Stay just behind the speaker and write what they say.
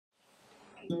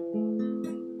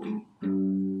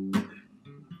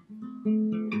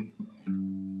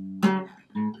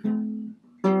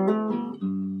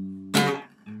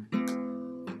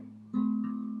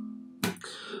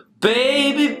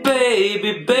Baby,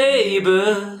 baby,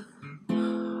 baby,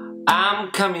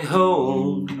 I'm coming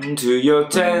home to your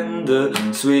tender,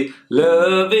 sweet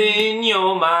loving.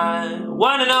 You're my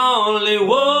one and only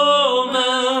woman.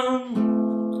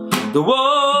 The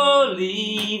world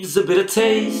leaves a bitter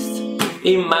taste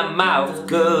in my mouth,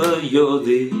 girl. You're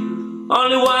the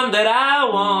only one that I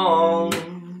want.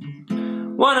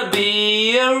 Wanna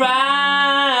be around.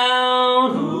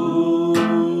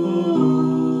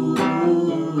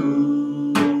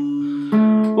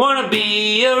 Wanna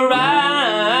be around.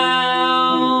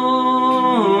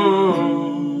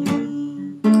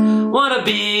 Wanna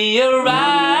be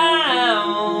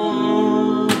around,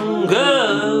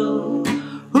 girl.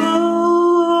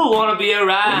 Ooh, wanna be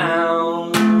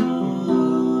around.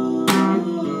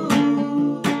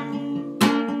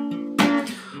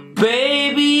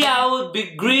 Baby, I would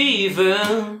be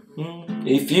grieving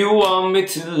if you want me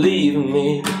to leave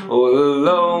me all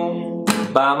alone.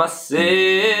 By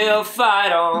myself, I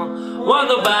don't want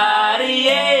nobody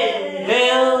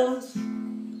else.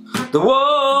 The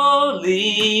world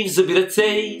leaves a bitter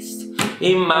taste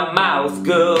in my mouth,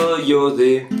 girl. You're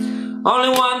the only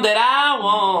one that I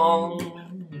want.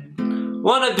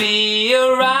 Wanna be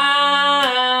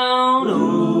around.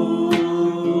 Ooh.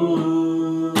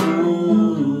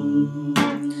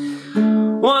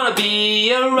 Wanna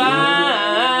be around.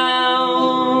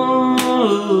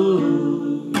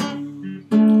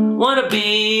 Wanna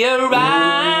be around,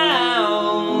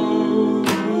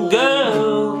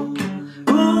 girl.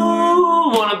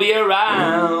 Ooh, wanna be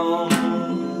around.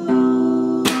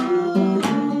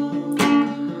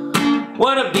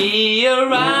 Wanna be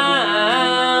around.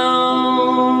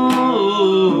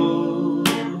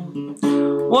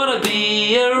 Wanna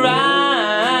be around.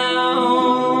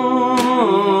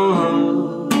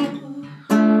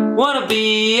 Wanna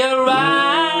be around,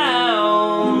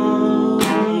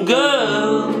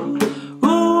 girl.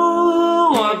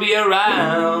 Be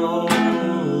around.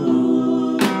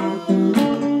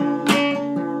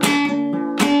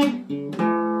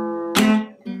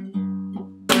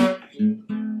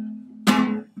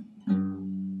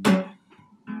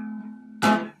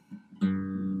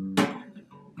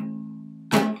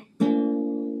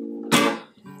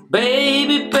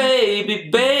 Baby, baby,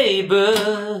 baby,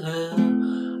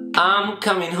 I'm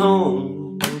coming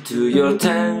home to your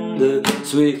tender,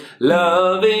 sweet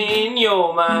loving.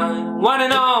 You're my one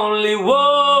and only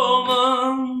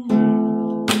woman.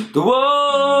 The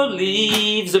world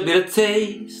leaves a bitter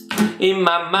taste in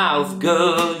my mouth,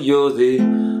 girl. You're the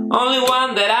only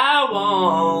one that I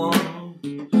want.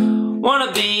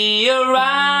 Wanna be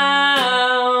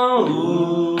around.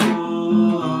 Ooh.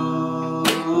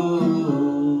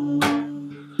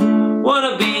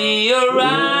 Wanna be around.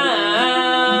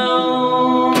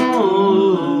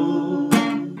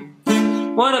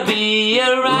 Wanna be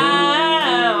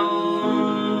around,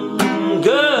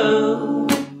 girl.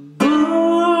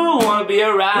 Ooh, wanna be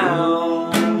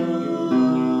around.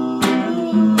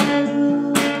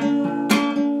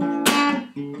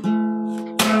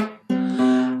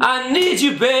 I need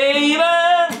you, baby.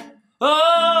 Oh,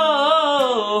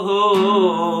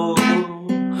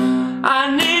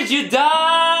 I need you, darling.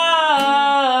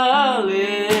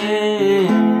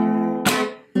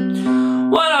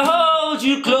 Wanna hold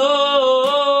you close.